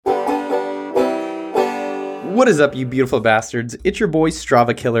What is up, you beautiful bastards? It's your boy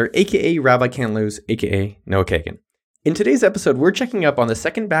Strava Killer, aka Rabbi Can't Lose, aka Noah Kagan. In today's episode, we're checking up on the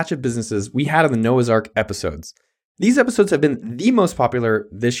second batch of businesses we had in the Noah's Ark episodes. These episodes have been the most popular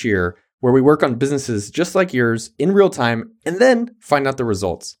this year, where we work on businesses just like yours in real time and then find out the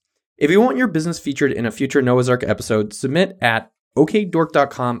results. If you want your business featured in a future Noah's Ark episode, submit at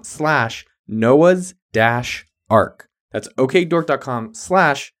okdork.com/Noah's-Ark. That's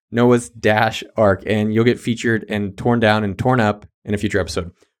okdork.com/Noah's-Ark, and you'll get featured and torn down and torn up in a future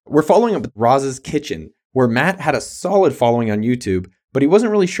episode. We're following up with Roz's Kitchen, where Matt had a solid following on YouTube, but he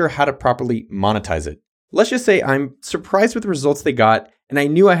wasn't really sure how to properly monetize it. Let's just say I'm surprised with the results they got, and I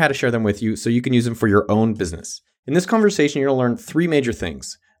knew I had to share them with you so you can use them for your own business. In this conversation, you're going to learn three major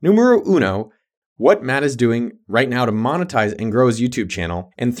things. Numero uno, what Matt is doing right now to monetize and grow his YouTube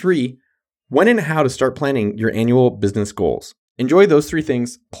channel. And three, when and how to start planning your annual business goals. Enjoy those three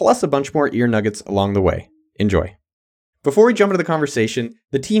things, plus a bunch more ear nuggets along the way. Enjoy. Before we jump into the conversation,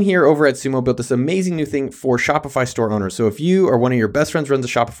 the team here over at Sumo built this amazing new thing for Shopify store owners. So if you or one of your best friends runs a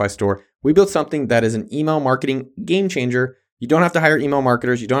Shopify store, we built something that is an email marketing game changer. You don't have to hire email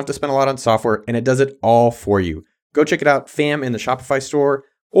marketers. You don't have to spend a lot on software, and it does it all for you. Go check it out, fam, in the Shopify store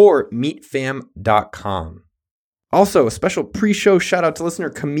or meetfam.com. Also, a special pre-show shout out to listener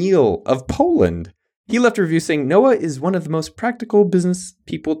Camille of Poland. He left a review saying, Noah is one of the most practical business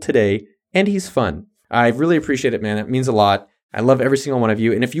people today, and he's fun. I really appreciate it, man. It means a lot. I love every single one of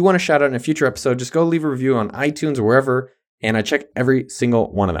you. And if you want to shout out in a future episode, just go leave a review on iTunes or wherever, and I check every single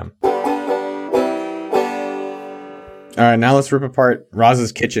one of them. All right, now let's rip apart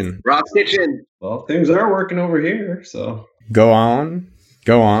Roz's Kitchen. Roz's Kitchen. Well, things are working over here, so. Go on.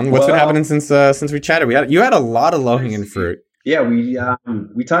 What's been happening since we chatted? You had a lot of low-hanging fruit. Yeah, we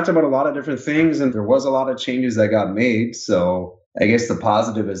talked about a lot of different things, and there was a lot of changes that got made. So I guess the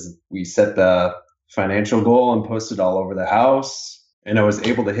positive is we set the financial goal and posted all over the house, and I was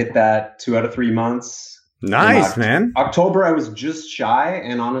able to hit that 2 out of 3 months. Nice, man. October, I was just shy,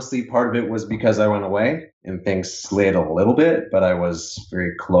 and honestly, part of it was because I went away and things slid a little bit, but I was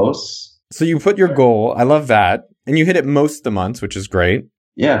very close. So you put your goal. I love that. And you hit it most of the months, which is great.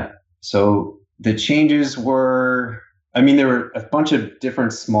 Yeah. So the changes were, there were a bunch of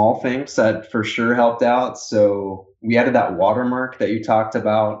different small things that for sure helped out. So we added that watermark that you talked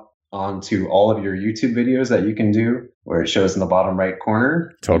about onto all of your YouTube videos that you can do, where it shows in the bottom right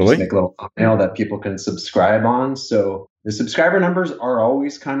corner. Totally. Just make a little thumbnail that people can subscribe on. So the subscriber numbers are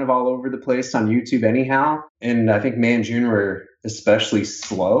always kind of all over the place on YouTube anyhow. And I think May and June were especially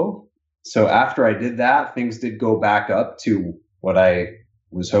slow. So after I did that, things did go back up to what I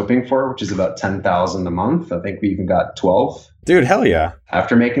was hoping for, which is about 10,000 a month. I think we even got 12. Dude, hell yeah.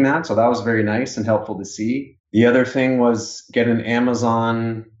 After making that. So that was very nice and helpful to see. The other thing was get an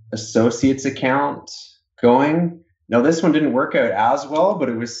Amazon Associates account going. Now, this one didn't work out as well, but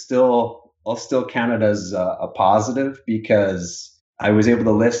it was I'll still count it as a positive because I was able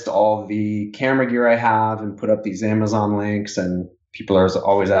to list all the camera gear I have and put up these Amazon links, and people are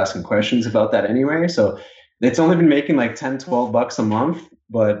always asking questions about that anyway. So it's only been making like 10, 12 bucks a month,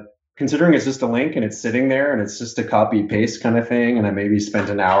 but considering it's just a link and it's sitting there and it's just a copy paste kind of thing, and I maybe spent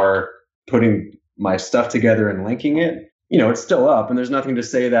an hour putting my stuff together and linking it, it's still up. And there's nothing to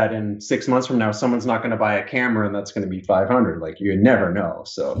say that in 6 months from now, someone's not going to buy a camera and that's going to be 500. Like, you never know.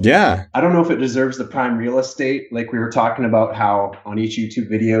 So yeah, I don't know if it deserves the prime real estate. Like we were talking about how on each YouTube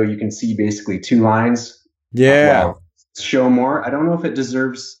video, you can see basically 2 lines. Yeah. Show more. I don't know if it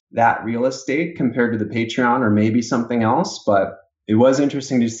deserves that real estate compared to the Patreon or maybe something else, but it was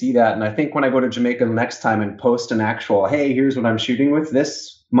interesting to see that. And I think when I go to Jamaica next time and post an actual, hey, here's what I'm shooting with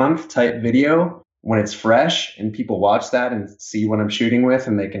this month type video, when it's fresh and people watch that and see what I'm shooting with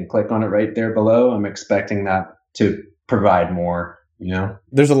and they can click on it right there below, I'm expecting that to provide more.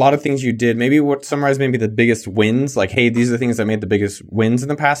 There's a lot of things you did. Maybe summarize maybe the biggest wins, like, hey, these are the things that made the biggest wins in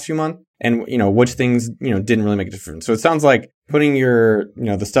the past few months, and which things didn't really make a difference. So it sounds like putting your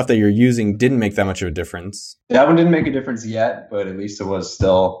the stuff that you're using didn't make that much of a difference. That one didn't make a difference yet, but at least it was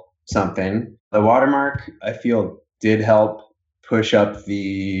still something. The watermark, I feel, did help push up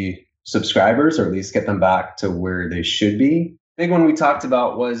the subscribers, or at least get them back to where they should be. The big one we talked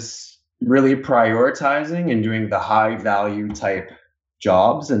about was really prioritizing and doing the high value type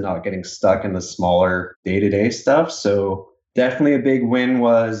jobs and not getting stuck in the smaller day-to-day stuff. So definitely a big win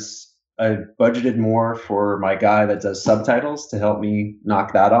was I budgeted more for my guy that does subtitles to help me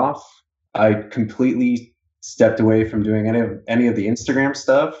knock that off. I completely stepped away from doing any of the Instagram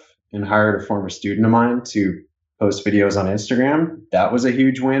stuff and hired a former student of mine to post videos on Instagram. That was a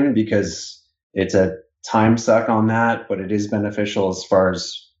huge win because it's a time suck on that, but it is beneficial as far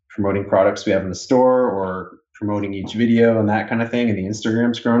as promoting products we have in the store or promoting each video and that kind of thing. And the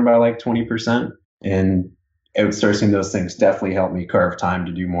Instagram's grown by like 20%. And outsourcing those things definitely helped me carve time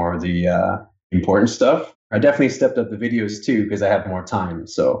to do more of the important stuff. I definitely stepped up the videos too because I have more time.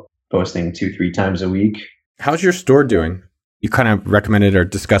 So posting 2-3 times a week. How's your store doing? You kind of recommended or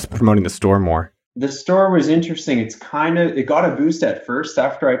discussed promoting the store more. The store was interesting. It got a boost at first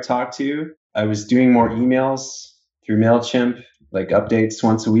after I talked to you. I was doing more emails through MailChimp, like updates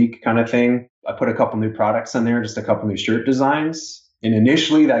once a week kind of thing. I put a couple new products in there, just a couple new shirt designs. And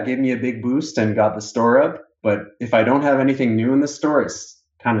initially that gave me a big boost and got the store up. But if I don't have anything new in the store, it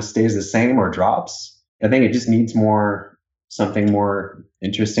kind of stays the same or drops. I think it just needs something more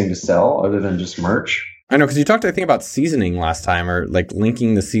interesting to sell other than just merch. I know, because you talked, I think, about seasoning last time, or like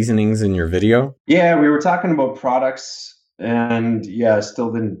linking the seasonings in your video. Yeah, we were talking about products, and I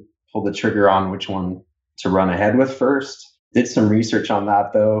still didn't pull the trigger on which one to run ahead with first. Did some research on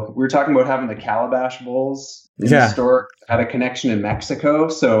that, though. We were talking about having the Calabash bowls in the store. I had a connection in Mexico,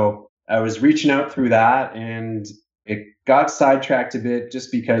 so I was reaching out through that, and it got sidetracked a bit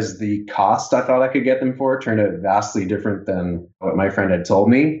just because the cost I thought I could get them for turned out vastly different than what my friend had told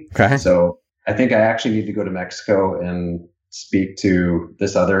me. Okay. So I think I actually need to go to Mexico and speak to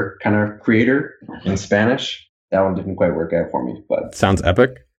this other kind of creator in Spanish. That one didn't quite work out for me, but sounds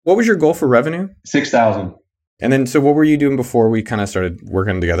epic. What was your goal for revenue? 6,000. And then, so what were you doing before we kind of started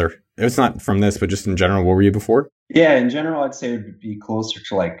working together? It's not from this, but just in general, what were you before? Yeah, in general, I'd say it would be closer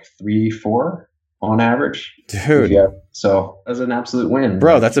to like 3-4 on average. Dude. Yeah. So that was an absolute win.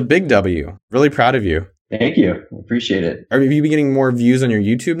 Bro, that's a big W. Really proud of you. Thank you. Appreciate it. Are you getting more views on your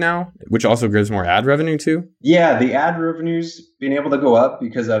YouTube now, which also gives more ad revenue too? Yeah, the ad revenue's been able to go up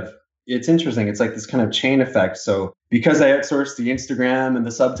because it's interesting. It's like this kind of chain effect. So because I outsourced the Instagram and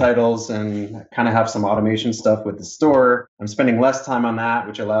the subtitles and kind of have some automation stuff with the store, I'm spending less time on that,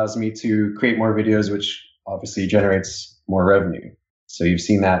 which allows me to create more videos, which obviously generates more revenue. So you've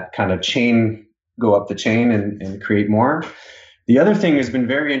seen that kind of chain go up the chain and create more. The other thing has been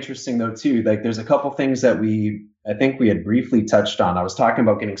very interesting though too. Like there's a couple things that I think we had briefly touched on. I was talking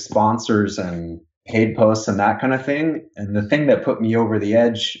about getting sponsors and paid posts and that kind of thing. And the thing that put me over the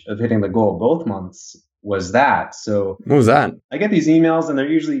edge of hitting the goal both months was that. So what was that? I get these emails and they're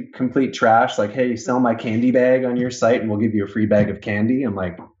usually complete trash. Like, hey, sell my candy bag on your site and we'll give you a free bag of candy. I'm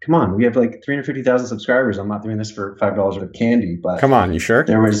like, come on, we have like 350,000 subscribers. I'm not doing this for $5 of candy. But come on, you sure?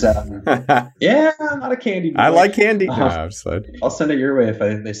 There was, yeah, I'm not a candy boy. I like candy. No, I'll send it your way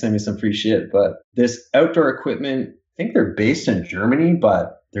if they send me some free shit. But this outdoor equipment, I think they're based in Germany,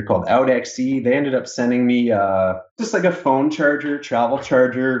 but they're called OutXE. They ended up sending me just like a phone charger, travel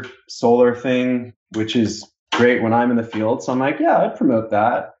charger, solar thing, which is great when I'm in the field. So I'm like, yeah, I'd promote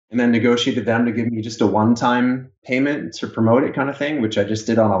that. And then negotiated them to give me just a one-time payment to promote it kind of thing, which I just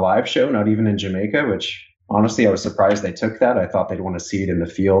did on a live show, not even in Jamaica, which honestly, I was surprised they took that. I thought they'd want to see it in the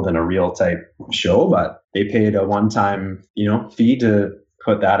field in a real type show, but they paid a one-time, fee to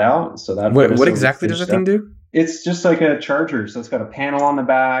put that out. So that what exactly does the thing do? It's just like a charger. So it's got a panel on the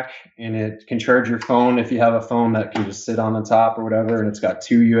back and it can charge your phone if you have a phone that can just sit on the top or whatever. And it's got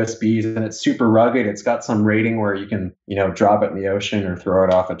 2 USBs and it's super rugged. It's got some rating where you can, drop it in the ocean or throw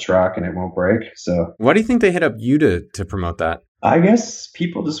it off a truck and it won't break. So why do you think they hit up you to promote that? I guess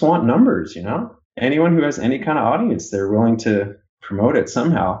people just want numbers, Anyone who has any kind of audience, they're willing to promote it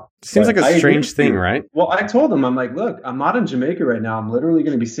somehow. Seems like a strange thing, right? Well, I told them, I'm like, look, I'm not in Jamaica right now. I'm literally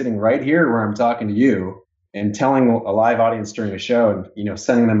going to be sitting right here where I'm talking to you and telling a live audience during a show and,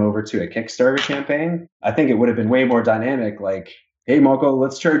 sending them over to a Kickstarter campaign. I think it would have been way more dynamic. Like, hey, Moko,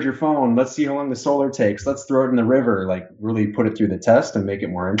 let's charge your phone. Let's see how long the solar takes. Let's throw it in the river, like really put it through the test and make it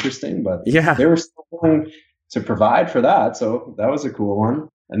more interesting. But yeah, they were still willing to provide for that. So that was a cool one.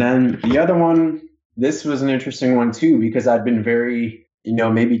 And then the other one, this was an interesting one too, because I'd been very,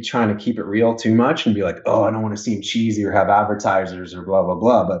 maybe trying to keep it real too much and be like, oh, I don't want to seem cheesy or have advertisers or blah, blah,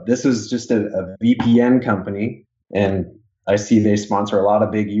 blah. But this was just a VPN company. And I see they sponsor a lot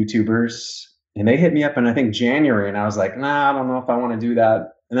of big YouTubers. And they hit me up in, I think, January. And I was like, nah, I don't know if I want to do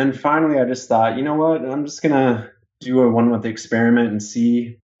that. And then finally, I just thought, you know what? I'm just going to do a 1 month experiment and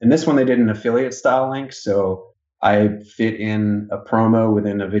see. And this one, they did an affiliate style link. So I fit in a promo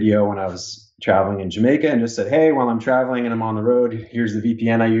within a video when I was traveling in Jamaica and just said, hey, while I'm traveling and I'm on the road, here's the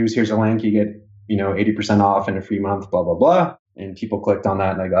VPN I use. Here's a link. You get, 80% off in a free month, blah, blah, blah. And people clicked on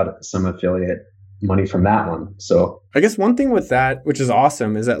that and I got some affiliate money from that one. So I guess one thing with that, which is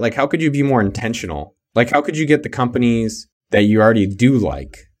awesome, is that like, how could you be more intentional? Like, how could you get the companies that you already do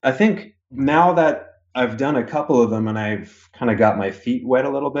like? I think now that I've done a couple of them and I've kind of got my feet wet a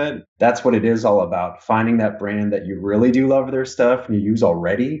little bit, that's what it is all about. Finding that brand that you really do love their stuff and you use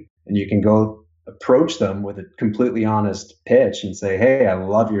already. And you can go approach them with a completely honest pitch and say, hey, I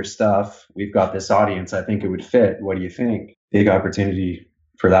love your stuff. We've got this audience. I think it would fit. What do you think? Big opportunity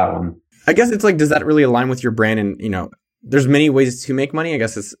for that one. I guess it's like, does that really align with your brand? And, there's many ways to make money. I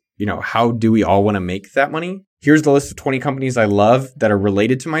guess it's, how do we all want to make that money? Here's the list of 20 companies I love that are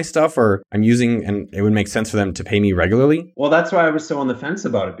related to my stuff or I'm using, and it would make sense for them to pay me regularly. Well, that's why I was so on the fence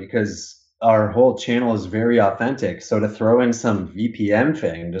about it, because our whole channel is very authentic. So to throw in some VPN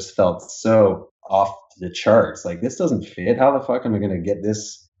thing just felt so off the charts. Like, this doesn't fit. How the fuck am I going to get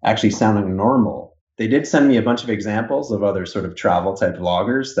this actually sounding normal? They did send me a bunch of examples of other sort of travel type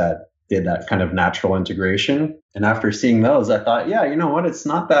vloggers that did that kind of natural integration. And after seeing those, I thought, yeah, you know what? It's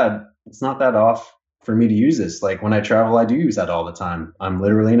not that off for me to use this. Like, when I travel, I do use that all the time. I'm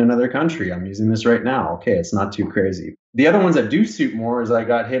literally in another country. I'm using this right now. Okay, it's not too crazy. The other ones that do suit more is I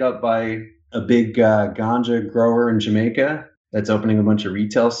got hit up by a big ganja grower in Jamaica that's opening a bunch of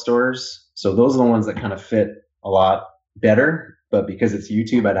retail stores. So those are the ones that kind of fit a lot better. But because it's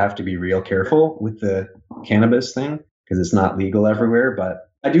YouTube, I'd have to be real careful with the cannabis thing because it's not legal everywhere. But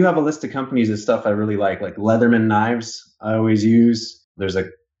I do have a list of companies of stuff I really like Leatherman knives I always use. There's a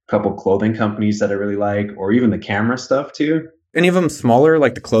couple clothing companies that I really like, or even the camera stuff too. Any of them smaller,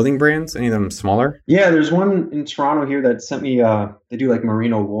 like the clothing brands? Any of them smaller? Yeah, there's one in Toronto here that sent me, they do like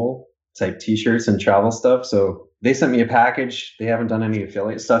merino wool type t-shirts and travel stuff. So they sent me a package. They haven't done any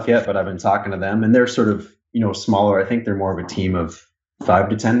affiliate stuff yet, but I've been talking to them and they're sort of, smaller. I think they're more of a team of 5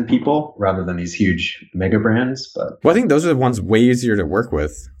 to 10 people rather than these huge mega brands. But I think those are the ones way easier to work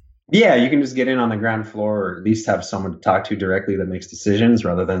with. Yeah, you can just get in on the ground floor or at least have someone to talk to directly that makes decisions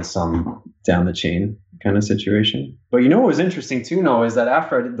rather than some down the chain kind of situation. But what was interesting too, Noah, is that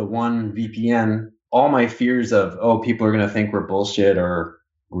after I did the one VPN, all my fears of, people are going to think we're bullshit or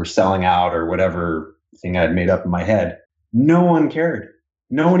we're selling out or whatever thing I'd made up in my head, no one cared.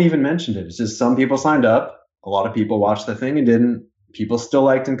 No one even mentioned it. It's just some people signed up. A lot of people watched the thing and didn't. People still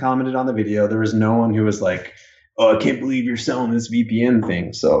liked and commented on the video. There was no one who was like, oh, I can't believe you're selling this VPN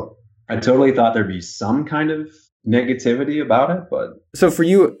thing. So I totally thought there'd be some kind of negativity about it. But so for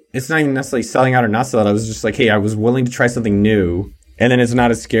you, it's not even necessarily selling out or not selling out. I was just like, hey, I was willing to try something new. And then it's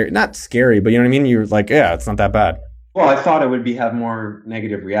not as scary. Not scary, but you know what I mean? You're like, yeah, it's not that bad. Well, I thought it would have more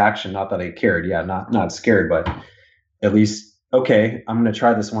negative reaction. Not that I cared. Yeah, not scared, but at least, okay, I'm going to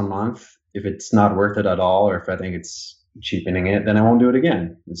try this 1 month. If it's not worth it at all, or if I think it's cheapening it, then I won't do it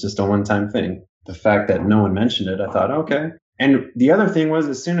again. It's just a one-time thing. The fact that no one mentioned it, I thought, okay. And the other thing was,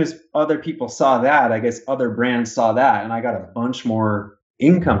 as soon as other people saw that, I guess other brands saw that, and I got a bunch more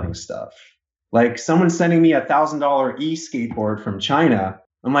incoming stuff. Like someone sending me $1,000 e-skateboard from China.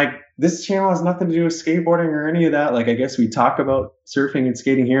 I'm like, this channel has nothing to do with skateboarding or any of that. Like, I guess we talk about surfing and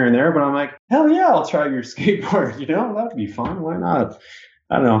skating here and there, but I'm like, hell yeah, I'll try your skateboard. That'd be fun. Why not?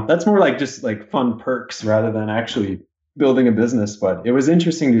 I don't know. That's more like just like fun perks rather than actually building a business. But it was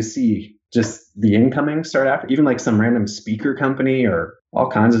interesting to see just the incoming start after, even like some random speaker company or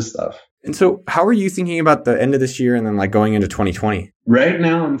all kinds of stuff. And so how are you thinking about the end of this year and then like going into 2020? Right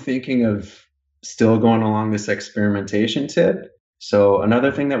now, I'm thinking of still going along this experimentation tip. So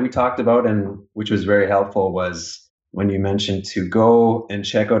another thing that we talked about and which was very helpful was when you mentioned to go and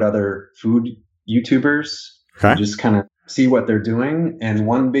check out other food YouTubers, just kind of see what they're doing. And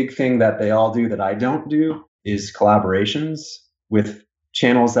one big thing that they all do that I don't do is collaborations with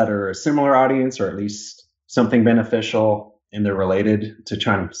channels that are a similar audience or at least something beneficial and they're related to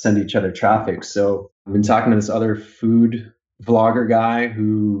try and send each other traffic. So I've been talking to this other food vlogger guy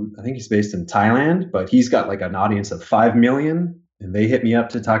who I think he's based in Thailand, but he's got like an audience of 5 million and they hit me up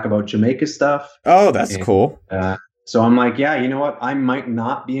to talk about Jamaica stuff. Oh, that's cool. So I'm like, yeah, you know what? I might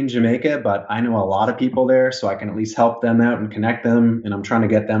not be in Jamaica, but I know a lot of people there, so I can at least help them out and connect them. And I'm trying to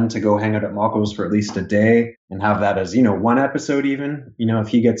get them to go hang out at Malco's for at least a day and have that as, one episode even. If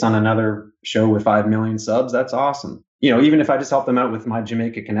he gets on another show with 5 million subs, that's awesome. Even if I just help them out with my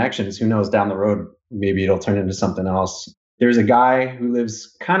Jamaica connections, who knows, down the road, maybe it'll turn into something else. There's a guy who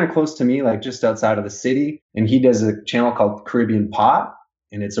lives kind of close to me, like just outside of the city, and he does a channel called Caribbean Pot.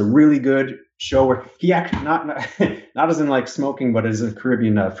 And it's a really good show where he actually not as in like smoking, but as a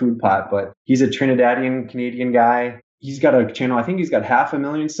Caribbean food pot. But he's a Trinidadian Canadian guy. He's got a channel. I think he's got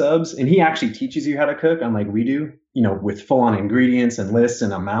 500,000 subs, and he actually teaches you how to cook, unlike we do. With full on ingredients and lists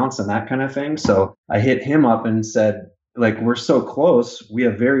and amounts and that kind of thing. So I hit him up and said, like, we're so close. We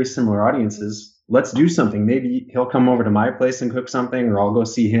have very similar audiences. Let's do something. Maybe he'll come over to my place and cook something, or I'll go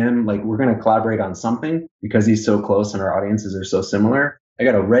see him. Like, we're going to collaborate on something because he's so close and our audiences are so similar. I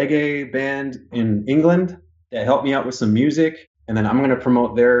got a reggae band in England that helped me out with some music. And then I'm going to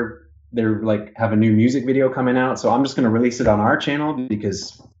promote they're like have a new music video coming out. So I'm just going to release it on our channel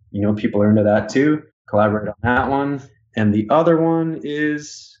because people are into that too. Collaborate on that one. And the other one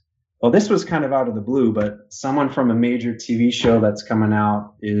is, well, this was kind of out of the blue, but someone from a major TV show that's coming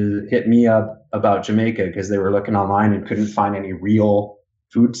out hit me up about Jamaica because they were looking online and couldn't find any real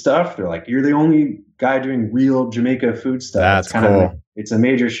food stuff. They're like, you're the only guy doing real Jamaica food stuff. That's cool. It's a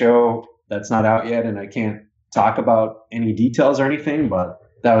major show that's not out yet, and I can't talk about any details or anything, but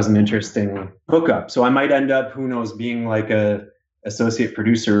that was an interesting hookup. So I might end up, who knows, being like a associate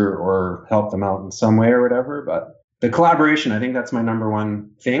producer or help them out in some way or whatever. But the collaboration, I think that's my number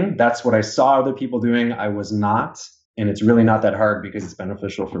one thing. That's what I saw other people doing. I was not. And it's really not that hard because it's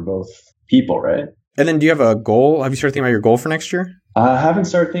beneficial for both people, right? And then do you have a goal? Have you started thinking about your goal for next year? I haven't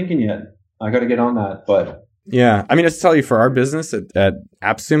started thinking yet. I got to get on that. But yeah, I mean, just to tell you, for our business at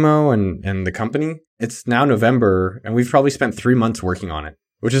AppSumo and the company, it's now November and we've probably spent 3 months working on it,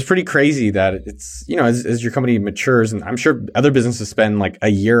 which is pretty crazy that it's, as your company matures, and I'm sure other businesses spend like a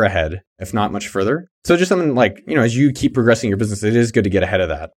year ahead, if not much further. So just something like, as you keep progressing your business, it is good to get ahead of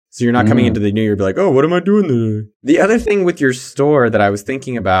that. So you're not coming into the new year be like, oh, what am I doing there? The other thing with your store that I was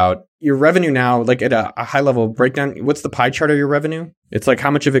thinking about, your revenue now, like at a high level breakdown, what's the pie chart of your revenue? It's like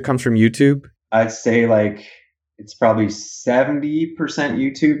how much of it comes from YouTube? I'd say like it's probably 70%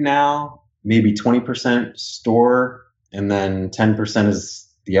 YouTube now, maybe 20% store, and then 10% is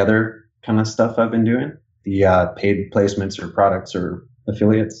the other kind of stuff I've been doing, the paid placements or products or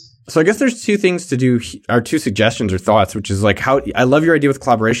affiliates. So I guess there's two things to do, or two suggestions or thoughts, which is like how I love your idea with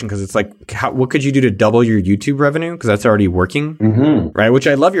collaboration because it's like, what could you do to double your YouTube revenue? Because that's already working, right? Which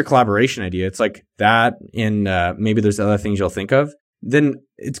I love your collaboration idea. It's like that, and maybe there's other things you'll think of. Then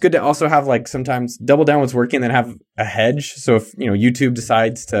it's good to also have like sometimes double down what's working and then have a hedge. So if, YouTube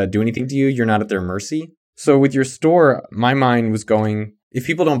decides to do anything to you, you're not at their mercy. So with your store, my mind was going, if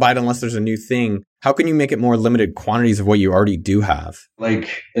people don't buy it unless there's a new thing, how can you make it more limited quantities of what you already do have?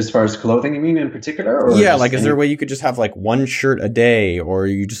 Like as far as clothing, you mean in particular? Or yeah, like is there a way you could just have like one shirt a day, or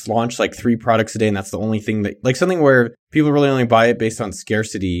you just launch like 3 products a day and that's the only thing that, like something where people really only buy it based on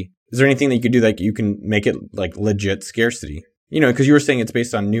scarcity? Is there anything that you could do like you can make it like legit scarcity? Because you were saying it's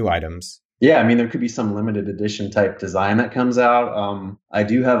based on new items. Yeah, I mean, there could be some limited edition type design that comes out. I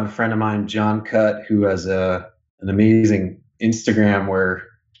do have a friend of mine, John Cutt, who has an amazing Instagram where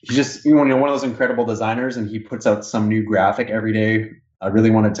he's just one of those incredible designers, and he puts out some new graphic every day. I really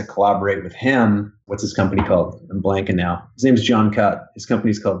wanted to collaborate with him. What's his company called? I'm blanking now. His name's John Cutt. His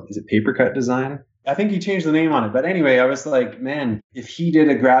company's called, is it Paper Cut Design? I think he changed the name on it. But anyway, I was like, man, if he did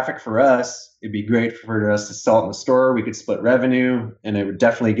a graphic for us, it'd be great for us to sell it in the store. We could split revenue, and it would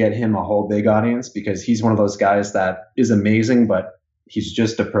definitely get him a whole big audience because he's one of those guys that is amazing, but he's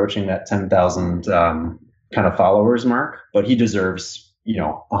just approaching that 10,000 kind of followers mark. But he deserves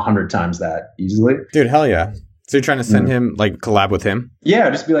 100 times that easily. Dude, hell yeah. So you're trying to send him, like, collab with him? Yeah,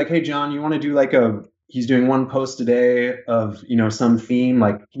 just be like, hey, John, you want to do like he's doing one post a day of, some theme.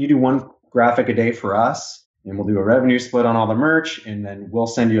 Like, can you do one graphic a day for us? And we'll do a revenue split on all the merch. And then we'll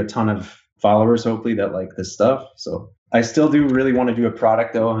send you a ton of followers, hopefully, that like this stuff. So I still do really want to do a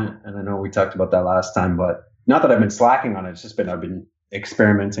product, though. And I know we talked about that last time, but not that I've been slacking on it. It's just I've been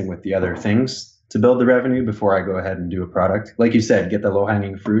experimenting with the other things to build the revenue before I go ahead and do a product. Like you said, get the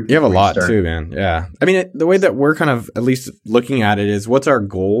low-hanging fruit. You have a lot too, man. Yeah. I mean, the way that we're kind of at least looking at it is what's our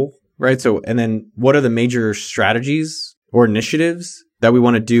goal, right? So, and then what are the major strategies or initiatives that we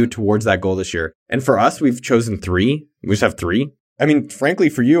want to do towards that goal this year? And for us, we've chosen 3. We just have 3. I mean, frankly,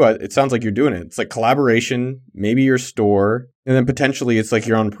 for you, it sounds like you're doing it. It's like collaboration, maybe your store, and then potentially it's like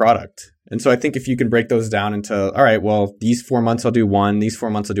your own product. And so I think if you can break those down into, all right, well, these 4 months I'll do one, these 4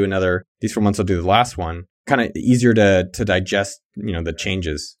 months I'll do another, these 4 months I'll do the last one, kind of easier to digest, the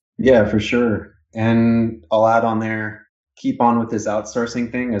changes. Yeah, for sure. And I'll add on there, keep on with this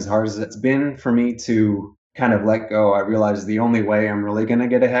outsourcing thing. As hard as it's been for me to kind of let go, I realize the only way I'm really going to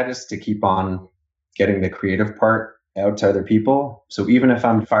get ahead is to keep on getting the creative part out to other people. So even if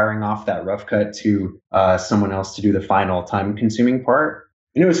I'm firing off that rough cut to someone else to do the final time consuming part.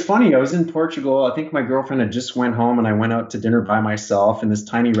 And it was funny. I was in Portugal. I think my girlfriend had just went home and I went out to dinner by myself in this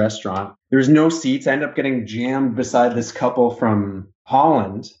tiny restaurant. There was no seats. I ended up getting jammed beside this couple from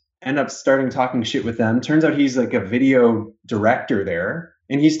Holland. End up starting talking shit with them. Turns out he's like a video director there.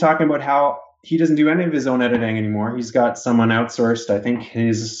 And he's talking about how he doesn't do any of his own editing anymore. He's got someone outsourced. I think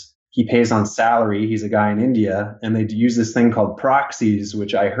he pays on salary. He's a guy in India. And they use this thing called proxies,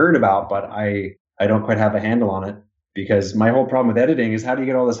 which I heard about, but I don't quite have a handle on it. Because my whole problem with editing is how do you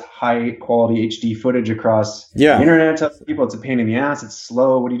get all this high quality HD footage across the internet? Tell people it's a pain in the ass. It's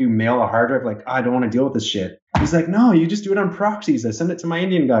slow. What do you do? Mail a hard drive? Like, I don't want to deal with this shit. He's like, no, you just do it on proxies. I send it to my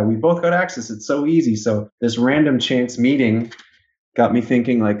Indian guy. We both got access. It's so easy. So this random chance meeting got me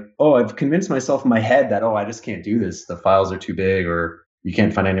thinking like, oh, I've convinced myself in my head that, oh, I just can't do this. The files are too big, or you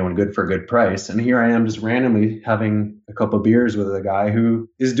can't find anyone good for a good price. And here I am just randomly having a couple of beers with a guy who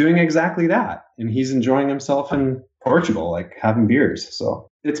is doing exactly that. And he's enjoying himself in Portugal, like having beers. So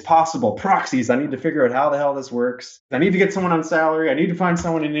it's possible. Proxies. I need to figure out how the hell this works. I need to get someone on salary. I need to find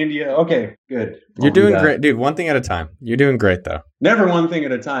someone in India. Okay, good. You're doing great, dude. One thing at a time. You're doing great, though. Never one thing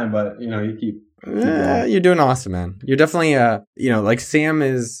at a time, but you keep you're doing awesome, man. You're definitely, like Sam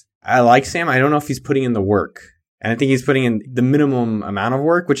is. I like Sam. I don't know if he's putting in the work. And I think he's putting in the minimum amount of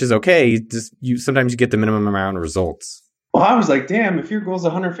work, which is okay. Sometimes you get the minimum amount of results. Well, I was like, damn, if your goal's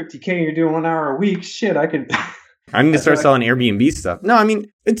 150K and you're doing 1 hour a week, shit, I could. I need to start selling Airbnb stuff. No, I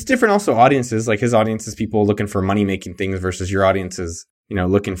mean, it's different also audiences. Like his audience is people looking for money-making things versus your audience is,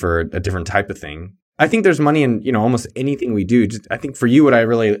 looking for a different type of thing. I think there's money in, almost anything we do. I think for you, what I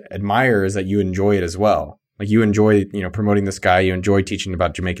really admire is that you enjoy it as well. Like you enjoy, promoting this guy. You enjoy teaching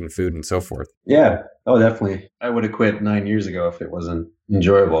about Jamaican food and so forth. Yeah. Oh, definitely. I would have quit 9 years ago if it wasn't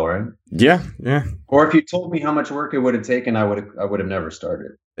enjoyable, right? Yeah. Or if you told me how much work it would have taken, I would have never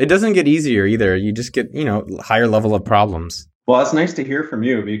started. It doesn't get easier either. You just get, higher level of problems. Well, it's nice to hear from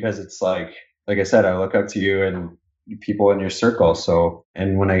you because it's like I said, I look up to you and people in your circle. So,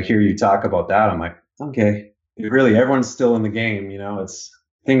 and when I hear you talk about that, I'm like, okay, really, everyone's still in the game.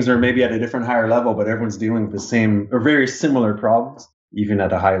 Things are maybe at a different higher level, but everyone's dealing with the same or very similar problems, even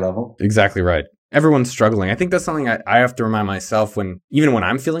at a high level. Exactly right. Everyone's struggling. I think that's something I have to remind myself even when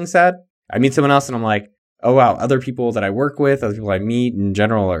I'm feeling sad, I meet someone else and I'm like, oh, wow, other people that I work with, other people I meet in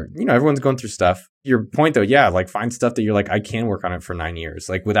general are, everyone's going through stuff. Your point though, yeah, like find stuff that you're like, I can work on it for 9 years.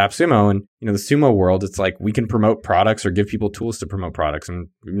 Like with AppSumo and, the sumo world, it's like we can promote products or give people tools to promote products. And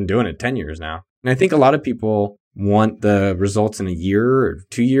we've been doing it 10 years now. And I think a lot of people want the results in a year or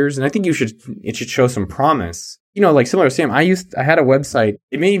 2 years. And I think it should show some promise. Like similar to Sam, I had a website.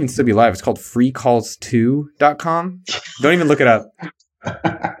 It may even still be live. It's called freecalls2.com. Don't even look it up.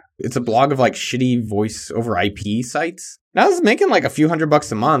 It's a blog of like shitty voice over IP sites. And I was making like a few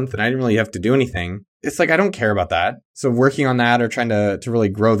 $100 a month and I didn't really have to do anything. It's like, I don't care about that. So working on that or trying to really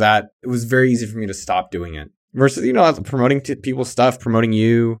grow that, it was very easy for me to stop doing it. Versus, promoting people's stuff, promoting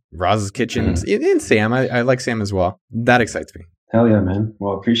you, Roz's Kitchens, and Sam. I like Sam as well. That excites me. Hell yeah, man.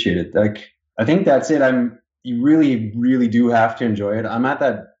 Well, appreciate it. Like, I think that's it. You really, really do have to enjoy it. I'm at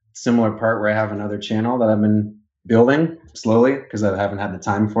that similar part where I have another channel that I've been building slowly because I haven't had the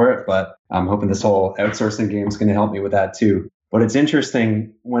time for it, but I'm hoping this whole outsourcing game is going to help me with that too. But it's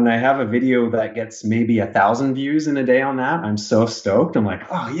interesting when I have a video that gets maybe 1,000 views in a day on that, I'm so stoked. I'm like,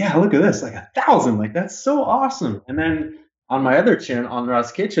 oh yeah, look at this, like 1,000, like that's so awesome. And then on my other channel, on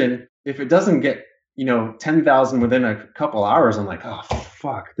Roz's Kitchen, if it doesn't get 10,000 within a couple hours, I'm like, oh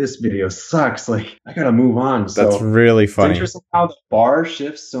fuck, this video sucks. Like I gotta move on. So that's really funny. It's interesting how the bar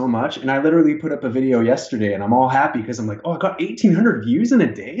shifts so much. And I literally put up a video yesterday and I'm all happy because I'm like, oh, I got 1,800 views in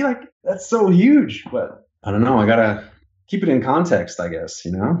a day. Like that's so huge. But I don't know. I gotta keep it in context, I guess,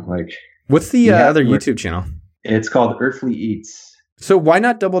 like. What's the other YouTube channel? It's called Earthly Eats. So why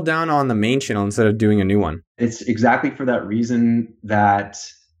not double down on the main channel instead of doing a new one? It's exactly for that reason that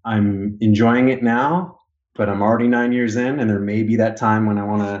I'm enjoying it now, but I'm already 9 years in and there may be that time when I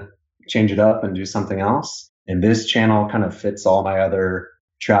want to change it up and do something else. And this channel kind of fits all my other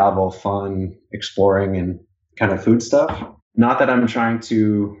travel, fun, exploring, and kind of food stuff. Not that I'm trying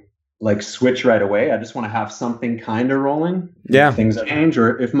to like switch right away. I just want to have something kind of rolling. Yeah. If things change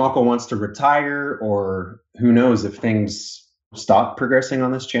or if Mako wants to retire or who knows if things stop progressing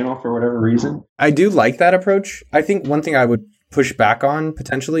on this channel for whatever reason. I do like that approach. I think one thing I would push back on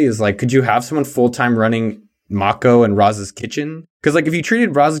potentially is like, could you have someone full-time running Mako and Roz's Kitchen? Because like if you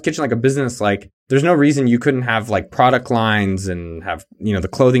treated Roz's Kitchen like a business, like there's no reason you couldn't have like product lines and have, the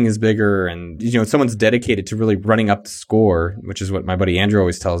clothing is bigger and, someone's dedicated to really running up the score, which is what my buddy Andrew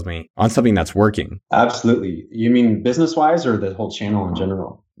always tells me, on something that's working. Absolutely. You mean business-wise or the whole channel in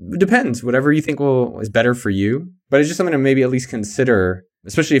general? It depends. Whatever you think is better for you. But it's just something to maybe at least consider,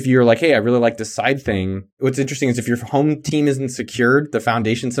 especially if you're like, hey, I really like this side thing. What's interesting is if your home team isn't secured, the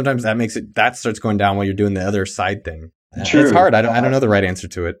foundation, sometimes that starts going down while you're doing the other side thing. True. It's hard. I don't know the right answer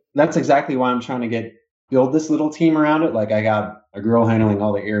to it. That's exactly why I'm trying to build this little team around it. Like I got a girl handling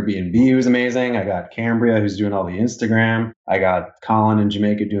all the Airbnb who's amazing. I got Cambria who's doing all the Instagram. I got Colin in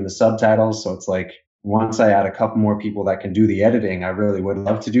Jamaica doing the subtitles. So it's like once I add a couple more people that can do the editing, I really would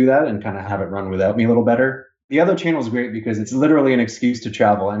love to do that and kind of have it run without me a little better. The other channel is great because it's literally an excuse to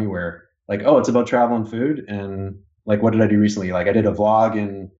travel anywhere. Like, oh, it's about travel and food. And like, what did I do recently? Like I did a vlog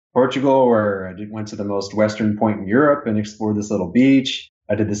in Portugal where I went to the most western point in Europe and explored this little beach.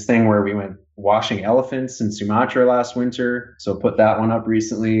 I did this thing where we went washing elephants in Sumatra last winter. So put that one up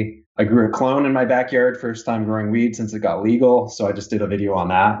recently. I grew a clone in my backyard, first time growing weed since it got legal. So I just did a video on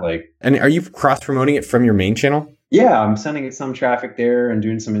that. And are you cross promoting it from your main channel? Yeah, I'm sending it some traffic there and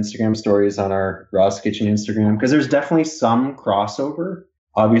doing some Instagram stories on our Roz Kitchen Instagram, because there's definitely some crossover.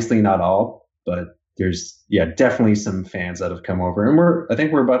 Obviously not all, but there's definitely some fans that have come over. And I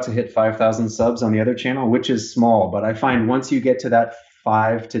think we're about to hit 5,000 subs on the other channel, which is small. But I find once you get to that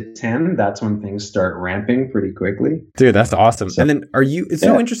 5 to 10, that's when things start ramping pretty quickly. Dude, that's awesome. So, and then it's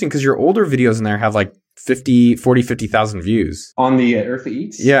so interesting because your older videos in there have like 50,000 views. On the Earthly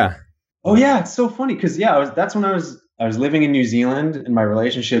Eats? Yeah. Oh yeah, it's so funny because that's when I was living in New Zealand and my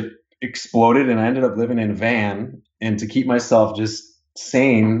relationship exploded and I ended up living in a van. And to keep myself just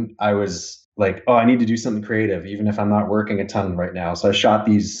sane, I was like, oh, I need to do something creative, even if I'm not working a ton right now. So I shot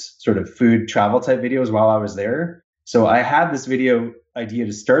these sort of food travel type videos while I was there. So I had this video idea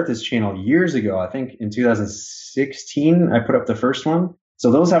to start this channel years ago. I think in 2016, I put up the first one. So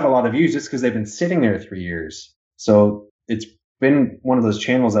those have a lot of views just because they've been sitting there 3 years. So it's been one of those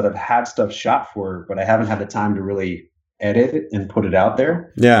channels that I've had stuff shot for, but I haven't had the time to really edit it and put it out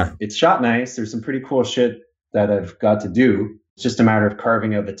there. Yeah. It's shot nice. There's some pretty cool shit that I've got to do. It's just a matter of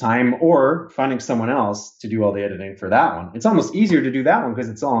carving out the time or finding someone else to do all the editing for that one. It's almost easier to do that one because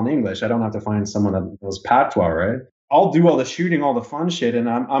it's all in English. I don't have to find someone that knows patois, right? I'll do all the shooting, all the fun shit, and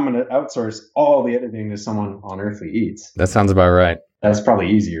I'm going to outsource all the editing to someone on Earthly Eats. That sounds about right. That's probably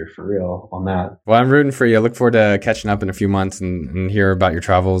easier for real on that. Well, I'm rooting for you. I look forward to catching up in a few months and hear about your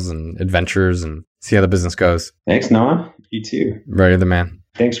travels and adventures and see how the business goes. Thanks, Noah. You too. Right, the man.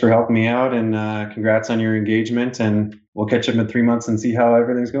 Thanks for helping me out, and congrats on your engagement. And we'll catch up in 3 months and see how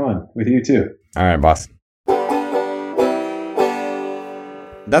everything's going with you too. All right, boss.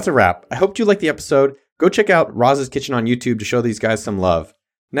 That's a wrap. I hope you liked the episode. Go check out Roz's Kitchen on YouTube to show these guys some love.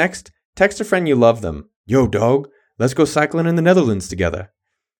 Next, text a friend you love them. Yo, dog, let's go cycling in the Netherlands together.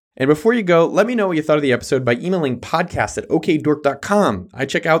 And before you go, let me know what you thought of the episode by emailing podcast@okdork.com. I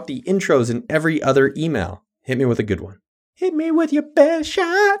check out the intros in every other email. Hit me with a good one. Hit me with your best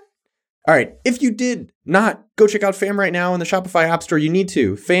shot. All right, if you did not, go check out FAM right now in the Shopify App Store. You need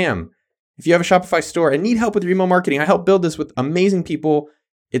to. FAM. If you have a Shopify store and need help with your email marketing, I help build this with amazing people.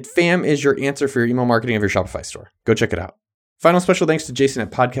 FAM is your answer for your email marketing of your Shopify store. Go check it out. Final special thanks to Jason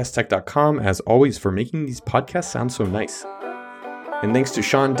at podcasttech.com, as always, for making these podcasts sound so nice. And thanks to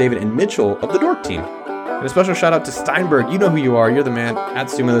Sean, David, and Mitchell of the Dork team. And a special shout out to Steinberg. You know who you are. You're the man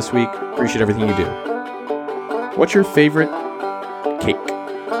at Suma this week. Appreciate everything you do. What's your favorite cake?